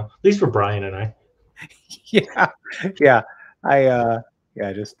style. At least for Brian and I. yeah. I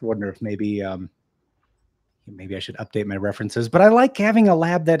just wonder if maybe maybe I should update my references. But I like having a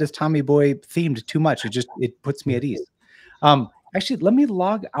lab that is Tommy Boy themed too much. It puts me at ease. Actually, let me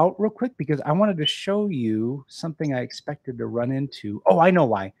log out real quick because I wanted to show you something I expected to run into. Oh, I know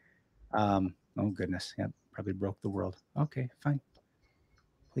why. Oh goodness, yeah, probably broke the world. Okay, fine.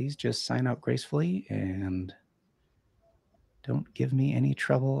 Please just sign out gracefully and don't give me any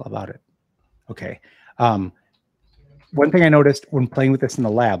trouble about it. Okay. One thing I noticed when playing with this in the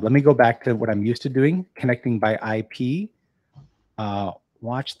lab, let me go back to what I'm used to doing, connecting by IP.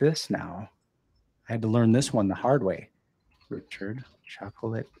 Watch this now. I had to learn this one the hard way. Richard,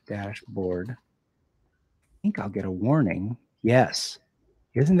 chocolate dashboard. I think I'll get a warning. Yes.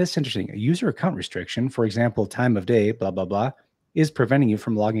 Isn't this interesting? A user account restriction, for example, time of day, blah, blah, blah, is preventing you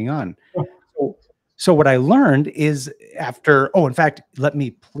from logging on. So what I learned is after, in fact, let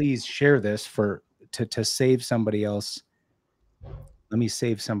me please share this to save somebody else. Let me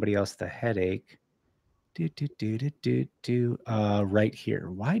save somebody else the headache. Right here.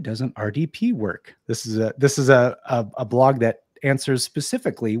 Why doesn't RDP work? This is a blog that answers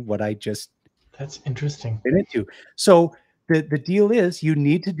specifically what I just That's interesting. been into. So the deal is you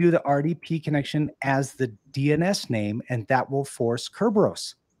need to do the RDP connection as the DNS name, and that will force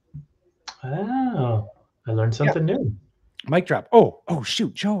Kerberos. Oh, I learned something new. Mic drop. Oh,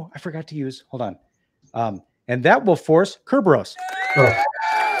 shoot, Joe, I forgot to use. Hold on. And that will force Kerberos. Oh.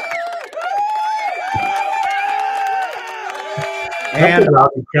 And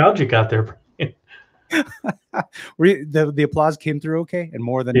the crowd you got there. the applause came through okay, and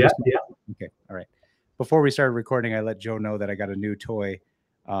more than just okay. All right. Before we started recording, I let Joe know that I got a new toy.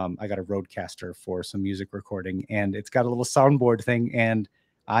 I got a Rodecaster for some music recording, and it's got a little soundboard thing, and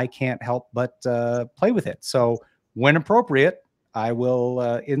I can't help but play with it. So when appropriate, I will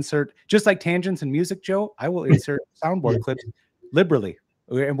insert, just like tangents and music, Joe, I will insert soundboard clips liberally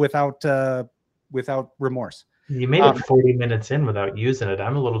and without remorse. You made it 40 minutes in without using it.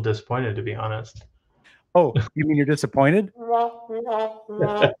 I'm a little disappointed, to be honest. Oh, you mean you're disappointed?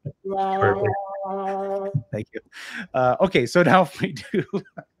 Perfect. Thank you. Okay, so now we do.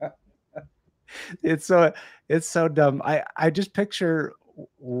 It's so dumb. I just picture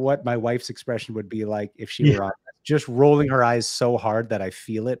what my wife's expression would be like if she were on, just rolling her eyes so hard that I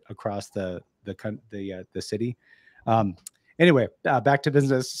feel it across the city. Anyway, back to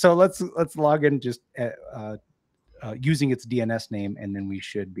business. So let's log in just using its DNS name, and then we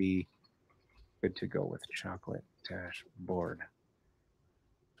should be good to go with chocolate dashboard.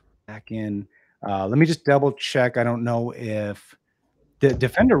 Back in. Let me just double check. I don't know if the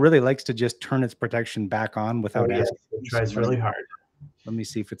Defender really likes to just turn its protection back on without asking. It tries really hard. Let me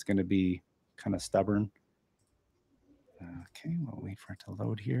see if it's going to be kind of stubborn. Okay, we'll wait for it to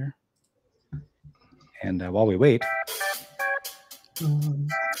load here. And while we wait.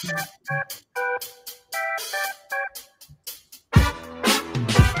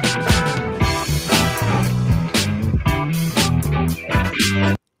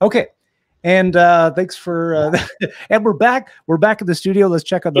 Okay. And thanks for and we're back. We're back in the studio. Let's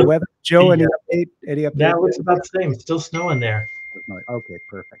check on the weather. Joe, any update? Yeah, it's about the same. It's still snowing there. Okay,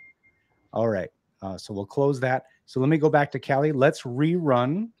 perfect. All right. So we'll close that. So let me go back to Callie. Let's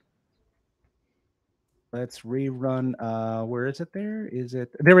rerun. Where is it there?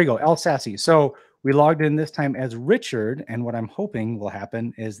 There we go, lsassy. So we logged in this time as Richard, and what I'm hoping will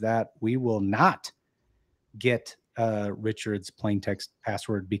happen is that we will not get Richard's plain text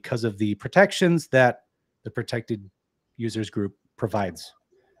password because of the protections that the protected users group provides.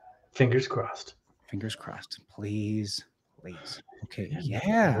 Fingers crossed. Fingers crossed. Please. Okay.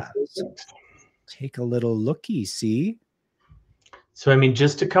 Yeah. Take a little looky, see? So, I mean,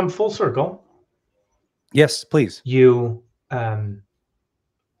 just to come full circle. Yes, please. You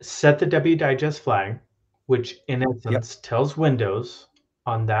set the wdigest flag, which in essence tells Windows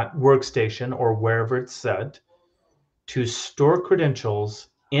on that workstation or wherever it's set to store credentials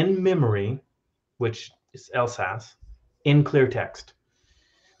in memory, which is lsass, in clear text.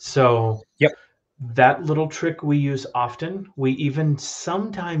 So that little trick we use often. We even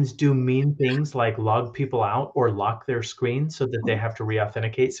sometimes do mean things like log people out or lock their screen so that they have to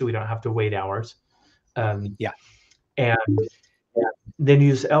re-authenticate so we don't have to wait hours. And then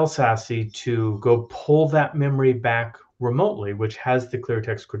use lsassy to go pull that memory back remotely, which has the clear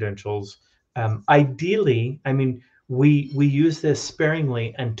text credentials. Ideally, I mean, we use this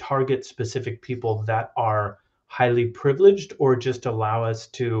sparingly and target specific people that are highly privileged or just allow us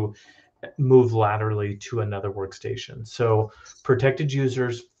to move laterally to another workstation. So protected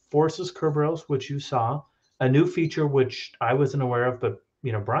users forces Kerberos, which you saw, a new feature which I wasn't aware of, but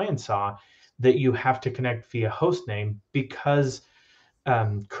Brian saw, that you have to connect via hostname because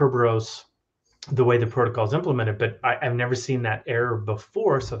Kerberos, the way the protocol is implemented, but I've never seen that error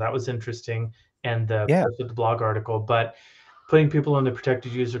before, so that was interesting. And the blog article, but putting people in the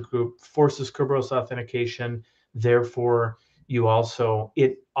protected user group forces Kerberos authentication. Therefore,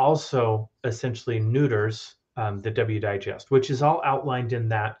 it also essentially neuters the wdigest, which is all outlined in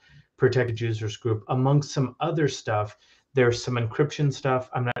that protected users group, amongst some other stuff. There's some encryption stuff.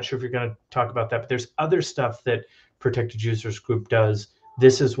 I'm not sure if you're going to talk about that, but there's other stuff that protected users group does.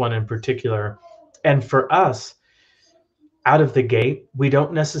 This is one in particular. And for us, out of the gate, we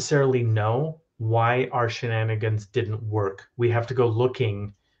don't necessarily know why our shenanigans didn't work. We have to go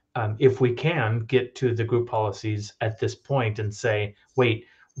looking, if we can get to the group policies at this point and say, wait,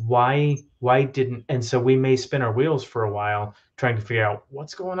 why didn't, and so we may spin our wheels for a while trying to figure out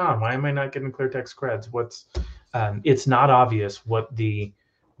what's going on. Why am I not getting clear text creds? It's not obvious why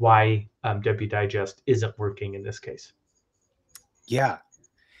wdigest isn't working in this case. Yeah.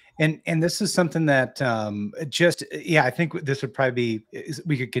 And this is something that I think this would probably be,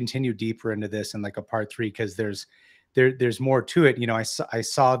 we could continue deeper into this in like a part 3, because there's more to it. I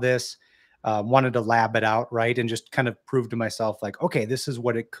saw this, wanted to lab it out, right, and just kind of prove to myself like, okay, this is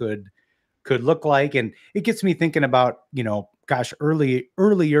what it could look like. And it gets me thinking about, gosh,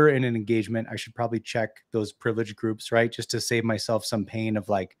 earlier in an engagement, I should probably check those privilege groups, right, just to save myself some pain of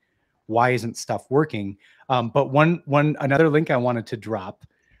like, why isn't stuff working? But another link I wanted to drop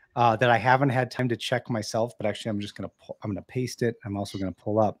that I haven't had time to check myself, but actually I'm going to paste it. I'm also going to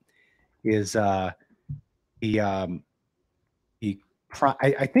pull up is I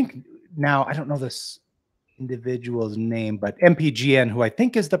think now, I don't know this individual's name, but MPGN, who I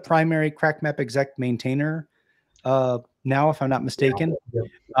think is the primary CrackMap exec maintainer now, if I'm not mistaken,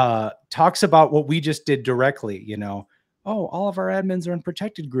 talks about what we just did directly, oh, all of our admins are in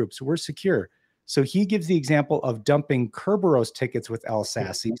protected groups, we're secure. So he gives the example of dumping Kerberos tickets with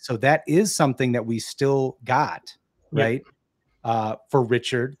lsassy. So that is something that we still got, right? For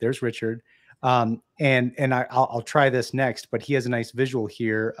Richard, there's Richard. And I'll try this next, but he has a nice visual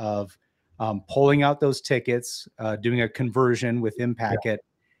here of pulling out those tickets, doing a conversion with Impacket,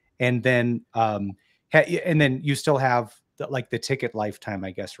 and then you still have the ticket lifetime,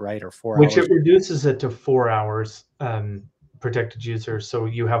 I guess, right? Or 4 hours. Which it reduces it to 4 hours. Protected users, so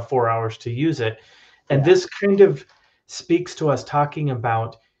you have 4 hours to use it. And this kind of speaks to us talking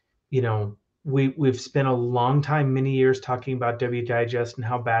about, we've spent a long time, many years, talking about wdigest and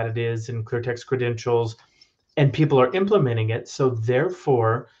how bad it is and clear text credentials, and people are implementing it. So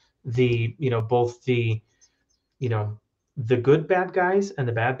therefore, both the good bad guys and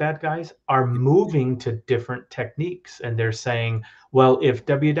the bad guys are moving to different techniques, and they're saying, well, if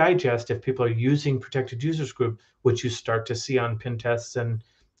if people are using protected users group, which you start to see on pen tests and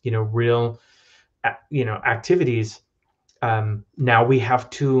real activities, now we have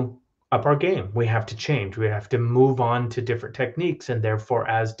to up our game. We have to change. We have to move on to different techniques, and therefore,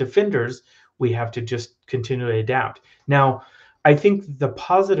 as defenders, we have to just continually adapt. Now, I think the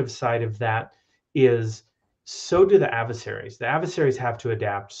positive side of that is so do the adversaries. The adversaries have to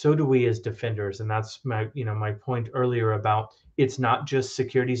adapt. So do we as defenders. And that's my point earlier about it's not just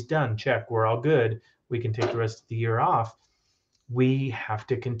security's done. Check, we're all good. We can take the rest of the year off. We have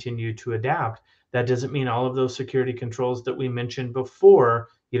to continue to adapt. That doesn't mean all of those security controls that we mentioned before,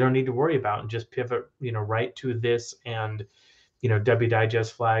 you don't need to worry about, and just pivot, right to this and,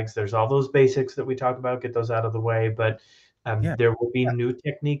 W-digest flags. There's all those basics that we talk about, get those out of the way, but there will be new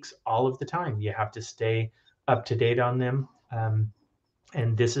techniques all of the time. You have to stay up to date on them.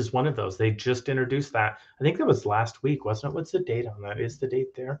 And this is one of those. They just introduced that. I think that was last week, wasn't it? What's the date on that? Is the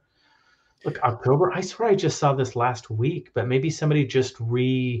date there? Look, October. I swear I just saw this last week, but maybe somebody just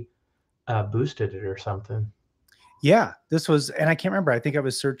boosted it or something. Yeah, this was, and I can't remember. I think I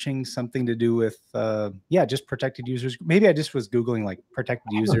was searching something to do with, just protected users. Maybe I just was Googling like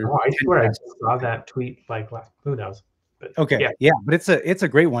protected users. I swear I just saw that tweet like last, who knows? But, okay. Yeah, but it's a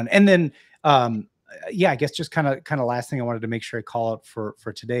great one. And then, I guess just kind of last thing I wanted to make sure I call out for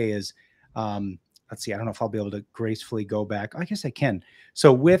today is, let's see, I don't know if I'll be able to gracefully go back. I guess I can.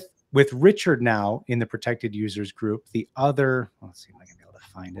 So with Richard now in the protected users group, the other, let's see if I can be able to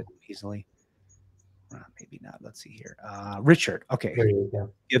find it easily. Maybe not. Let's see here. Richard. Okay.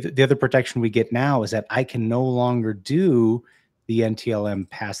 The other protection we get now is that I can no longer do the NTLM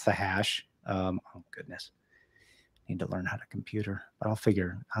pass the hash. Oh goodness. Need to learn how to computer, but I'll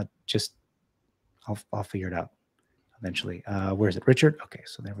figure it out eventually. Where is it? Richard? Okay.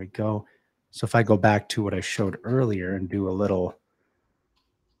 So there we go. So if I go back to what I showed earlier and do a little,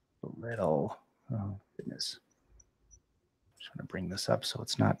 oh goodness. Just want to bring this up so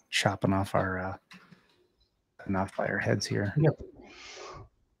it's not chopping off our, enough by our heads here. Yep.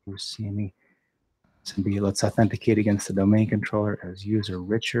 You see me. Let's authenticate against the domain controller as user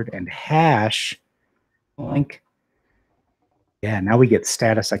Richard and hash link. Yeah, now we get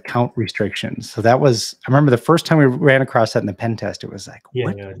status account restrictions. So that was, I remember the first time we ran across that in the pen test, it was like,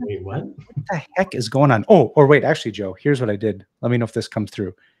 what the heck is going on? Oh, or wait, actually, Joe, here's what I did. Let me know if this comes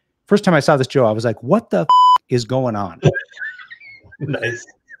through. First time I saw this, Joe, I was like, what the is going on? Nice.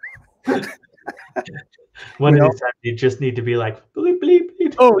 One of these times you just need to be like, bleep, bleep,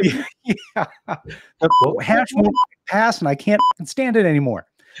 bleep. Oh, yeah. The hash won't pass and I can't stand it anymore.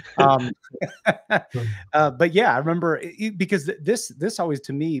 But yeah, I remember because this always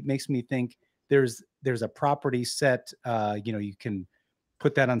to me makes me think there's a property set, you can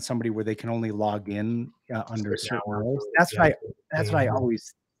put that on somebody where they can only log in under certain hours. That's what I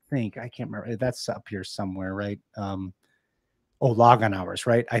always think. I can't remember. That's up here somewhere, right? Logon hours,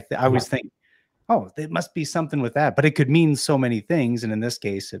 right? I always think, oh, there must be something with that, but it could mean so many things. And in this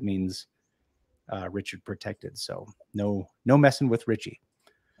case, it means Richard protected. So no messing with Richie.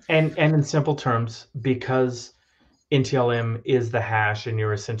 And in simple terms, because NTLM is the hash, and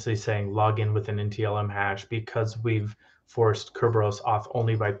you're essentially saying log in with an NTLM hash, because we've forced Kerberos auth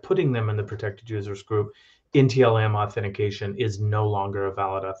only by putting them in the protected users group, NTLM authentication is no longer a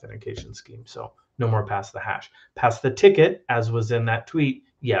valid authentication scheme. So no more pass the hash. Pass the ticket, as was in that tweet,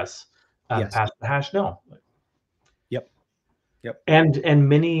 yes. Yes. Pass the hash, no. Yep. And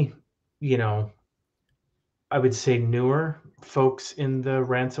many, I would say newer folks in the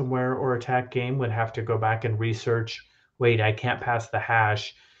ransomware or attack game would have to go back and research, wait, I can't pass the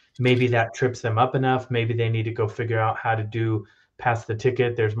hash. Maybe that trips them up enough. Maybe they need to go figure out how to do pass the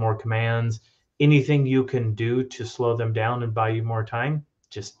ticket. There's more commands. Anything you can do to slow them down and buy you more time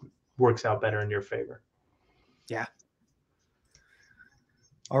just works out better in your favor. Yeah.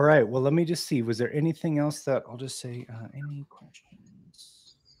 All right. Well, let me just see. Was there anything else that I'll just say? Any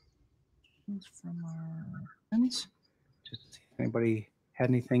questions from our friends? Just see if anybody had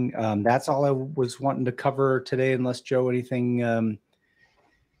anything. That's all I was wanting to cover today. Unless Joe, anything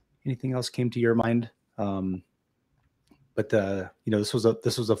else came to your mind? But this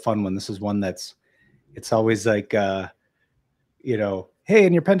was a fun one. This is one it's always like hey,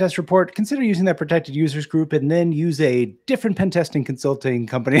 in your pen test report, consider using that protected users group and then use a different pen testing consulting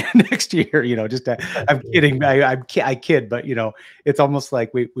company next year. I'm kidding. I kid, but it's almost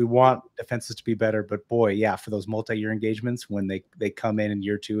like we want defenses to be better. But boy, yeah, for those multi-year engagements, when they come in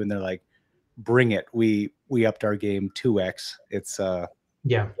year 2 and they're like, bring it, we upped our game 2x. It's a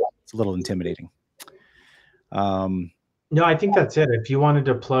little intimidating. No, I think that's it. If you wanted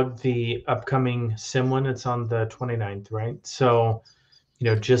to plug the upcoming sim one, it's on the 29th, right? So,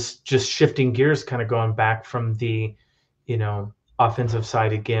 just shifting gears, kind of going back from the, offensive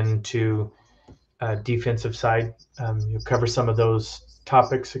side again to defensive side. You cover some of those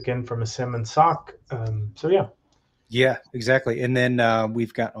topics again from a sim and SOC. So yeah. Yeah, exactly. And then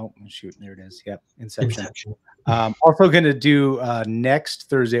we've got, oh shoot, there it is. Yep, Inception. Also going to do next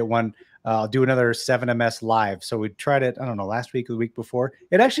Thursday at 1. I'll do another 7ms live. So we tried it, I don't know, last week or the week before.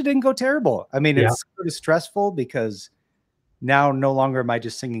 It actually didn't go terrible. I mean, it's sort of stressful because now no longer am I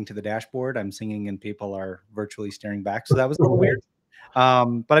just singing to the dashboard. I'm singing and people are virtually staring back. So that was a little weird.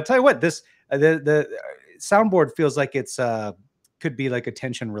 But I tell you what, this the soundboard feels like it's could be like a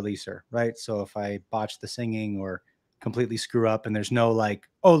tension releaser, right? So if I botch the singing or completely screw up and there's no like,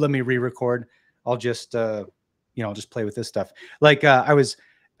 oh, let me re-record, I'll just I'll just play with this stuff. Like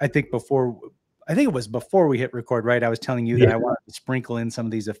I think it was before we hit record, right? I was telling you that I wanted to sprinkle in some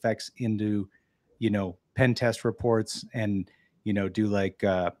of these effects into, pen test reports and, do like,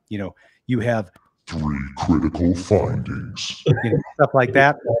 you have 3 critical findings. Stuff like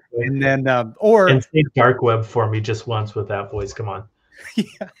that. And then, and say dark web for me just once with that voice. Come on.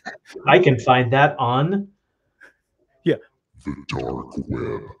 Yeah. I can find that on. The dark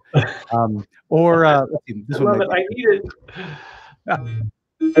web. This one I need it.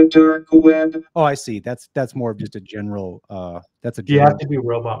 The dark web. Oh, I see. That's more of just a general. That's a. You general, have to do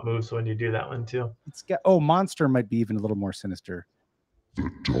robot moves when you do that one too. It's got. Monster might be even a little more sinister. The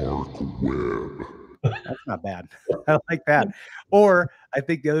dark web. That's not bad. I like that. Or I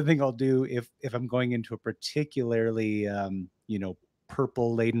think the other thing I'll do if I'm going into a particularly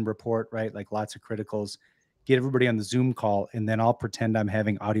purple laden report, right? Like lots of criticals, get everybody on the Zoom call, and then I'll pretend I'm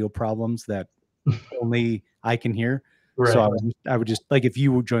having audio problems that only I can hear. Right. So I would just like if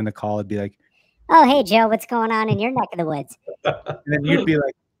you would join the call, I'd be like, "Oh, hey Joe, what's going on in your neck of the woods?" And then you'd be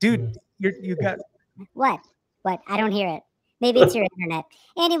like, "Dude, you got what? What? I don't hear it. Maybe it's your internet.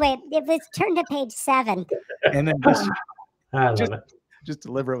 Anyway, if it's turned to page 7, and then just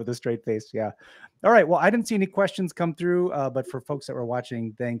deliver it with a straight face. Yeah. All right. Well, I didn't see any questions come through, but for folks that were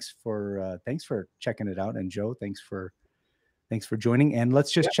watching, thanks for checking it out. And Joe, thanks for joining. And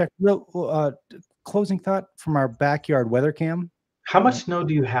let's just check real closing thought from our backyard weather cam. How much snow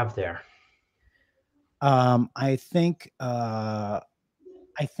do you have there? I think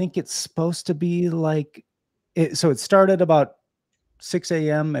it's supposed to be like it. So it started about 6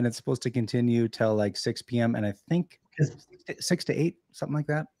 a.m. and it's supposed to continue till like 6 p.m. And I think 6 to 8, something like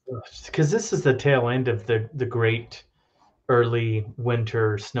that. Because this is the tail end of the great early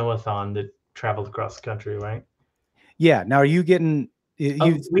winter snowathon that traveled across the country, right? Yeah. Now, are you getting? We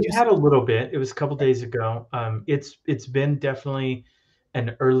had a little bit. It was a couple days ago. It's been definitely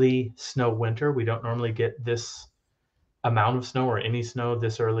an early snow winter. We don't normally get this amount of snow or any snow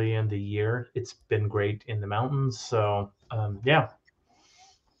this early in the year. It's been great in the mountains. So yeah.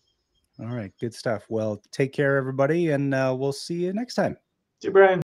 All right. Good stuff. Well, take care, everybody, and we'll see you next time. See you, Brian.